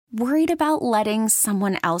Worried about letting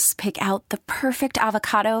someone else pick out the perfect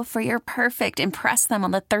avocado for your perfect impress them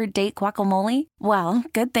on the third date guacamole? Well,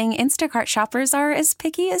 good thing Instacart shoppers are as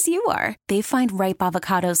picky as you are. They find ripe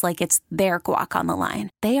avocados like it's their guac on the line.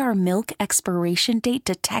 They are milk expiration date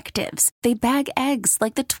detectives. They bag eggs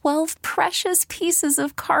like the 12 precious pieces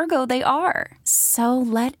of cargo they are. So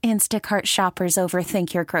let Instacart shoppers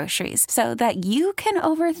overthink your groceries so that you can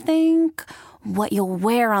overthink what you'll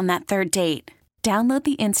wear on that third date. Download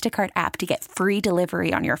the Instacart app to get free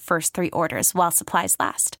delivery on your first 3 orders while supplies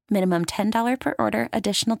last. Minimum $10 per order.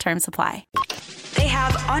 Additional terms apply. They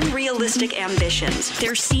have unrealistic ambitions.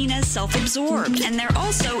 They're seen as self-absorbed, and they're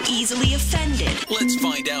also easily offended. Let's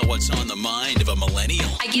find out what's on the mind of a millennial.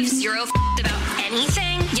 I give zero about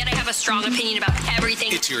anything, yet I have a strong opinion about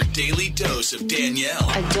everything. It's your daily dose of Danielle.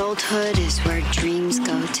 Adulthood is where dreams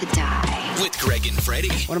go to die. With Greg and Freddie.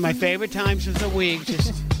 One of my favorite times of the week,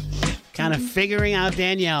 just kind of figuring out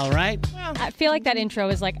Danielle, right? Well, I feel like that intro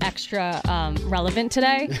is like extra relevant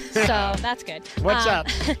today, so that's good. What's up?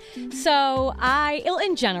 So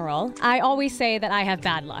in general, I always say that I have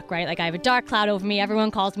bad luck, right? Like I have a dark cloud over me.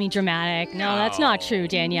 Everyone calls me dramatic. No, that's not true,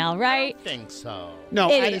 Danielle, right? I don't think so. No,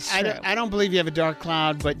 I don't believe you have a dark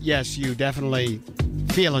cloud, but yes, you definitely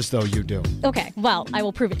feel as though you do. Okay, well, I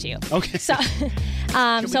will prove it to you. Okay. So,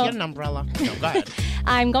 Should we get an umbrella? No, go ahead.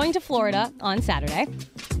 I'm going to Florida on Saturday.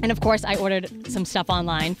 And of course, I ordered some stuff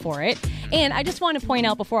online for it. And I just want to point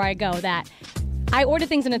out before I go that I ordered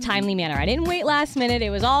things in a timely manner. I didn't wait last minute. It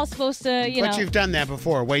was all supposed to, But you've done that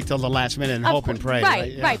before. Wait till the last minute and hope and pray.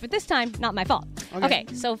 Right, Yeah. right. But this time, not my fault. Okay,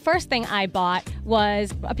 so first thing I bought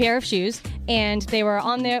was a pair of shoes. And they were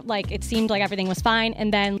on there, like, it seemed like everything was fine.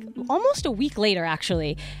 And then almost a week later,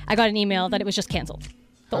 actually, I got an email that it was just canceled.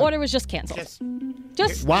 The order was just canceled.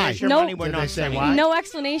 Just why? Your money, we're Did not they say sending why? No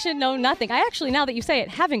explanation, no nothing. I actually, now that you say it,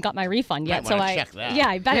 haven't got my refund yet. Might wanna check that. Yeah,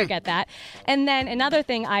 I better get that. And then another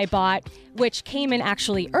thing I bought, which came in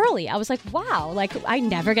actually early. I was like, wow, like I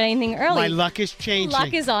never get anything early. My luck is changing.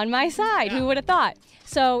 Luck is on my side. Who would have thought?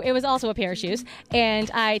 So it was also a pair of shoes.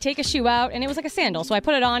 And I take a shoe out, and it was like a sandal. So I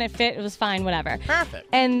put it on, it fit, it was fine, whatever. Perfect.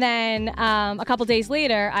 And then a couple days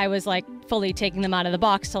later, I was like fully taking them out of the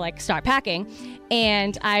box to like start packing.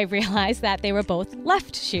 And I realized that they were both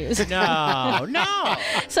left shoes. No.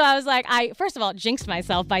 So I was like, I first of all jinxed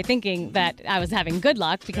myself by thinking that I was having good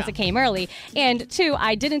luck because it came early. And 2,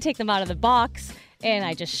 I didn't take them out of the box. And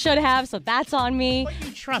I just should have, so that's on me. But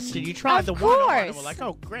you trusted. You tried Of the one on and course. we're like,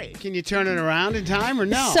 oh, great. Can you turn it around in time or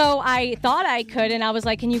no? So I thought I could, and I was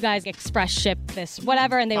like, can you guys express ship this,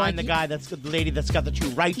 whatever? And they were Find like, the guy the lady that's got the 2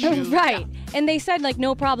 right shoes. right. And they said, like,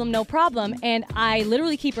 no problem, no problem. And I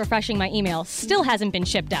literally keep refreshing my email. Still hasn't been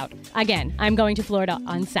shipped out. Again, I'm going to Florida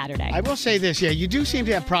on Saturday. I will say this, you do seem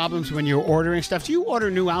to have problems when you're ordering stuff. Do you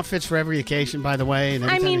order new outfits for every occasion, by the way? And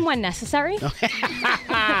I mean, when necessary.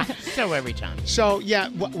 So every time. So,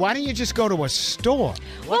 why don't you just go to a store?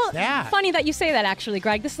 What's that? Funny that you say that, actually,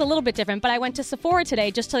 Greg. This is a little bit different, but I went to Sephora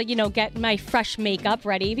today just to, get my fresh makeup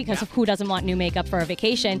ready because of who doesn't want new makeup for a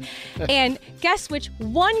vacation. And guess which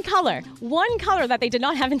one color that they did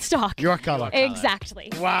not have in stock. Your color. Exactly.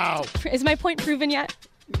 Wow. Is my point proven yet?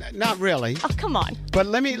 Not really. Oh, come on. But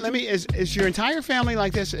let me. Is your entire family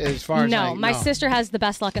like this? As far as No, my sister has the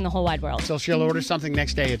best luck in the whole wide world. So she'll order something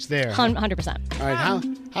next day. It's there. 100%. All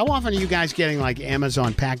right. How often are you guys getting like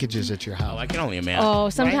Amazon packages at your house? Oh, I can only imagine. Oh,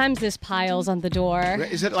 sometimes there's piles on the door.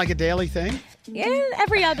 Is it like a daily thing? Yeah,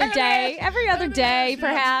 every other day. Every other day,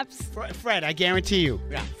 perhaps. Fred, I guarantee you.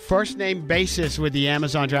 Yeah. First name basis with the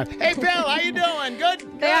Amazon drive. Hey, Bill, how you doing?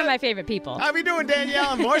 Good. They are my favorite people. How we doing,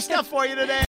 Danielle? More stuff for you today.